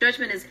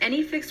judgment is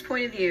any fixed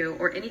point of view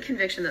or any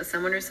conviction that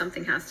someone or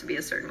something has to be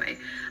a certain way.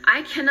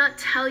 I cannot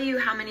tell you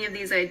how many of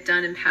these I've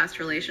done in past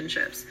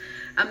relationships.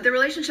 The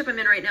relationship I'm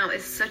in right now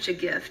is such a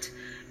gift.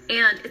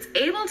 And it's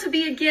able to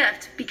be a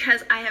gift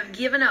because I have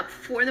given up,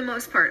 for the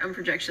most part, on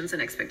projections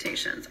and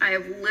expectations. I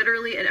have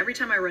literally, and every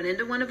time I run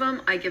into one of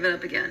them, I give it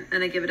up again,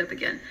 and I give it up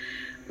again.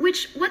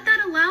 What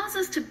that allows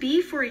us to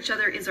be for each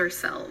other is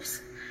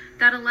ourselves.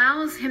 That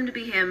allows him to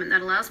be him, and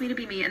that allows me to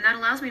be me, and that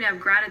allows me to have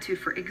gratitude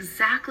for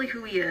exactly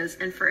who he is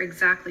and for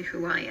exactly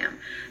who I am.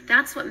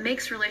 That's what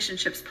makes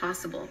relationships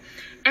possible.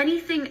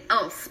 Anything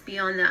else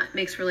beyond that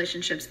makes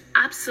relationships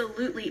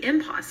absolutely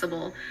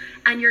impossible,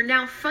 and you're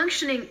now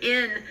functioning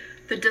in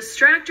the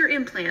distractor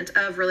implant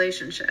of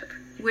relationship,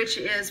 which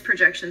is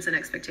projections and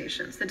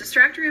expectations. The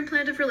distractor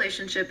implant of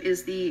relationship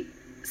is the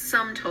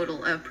sum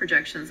total of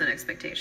projections and expectations.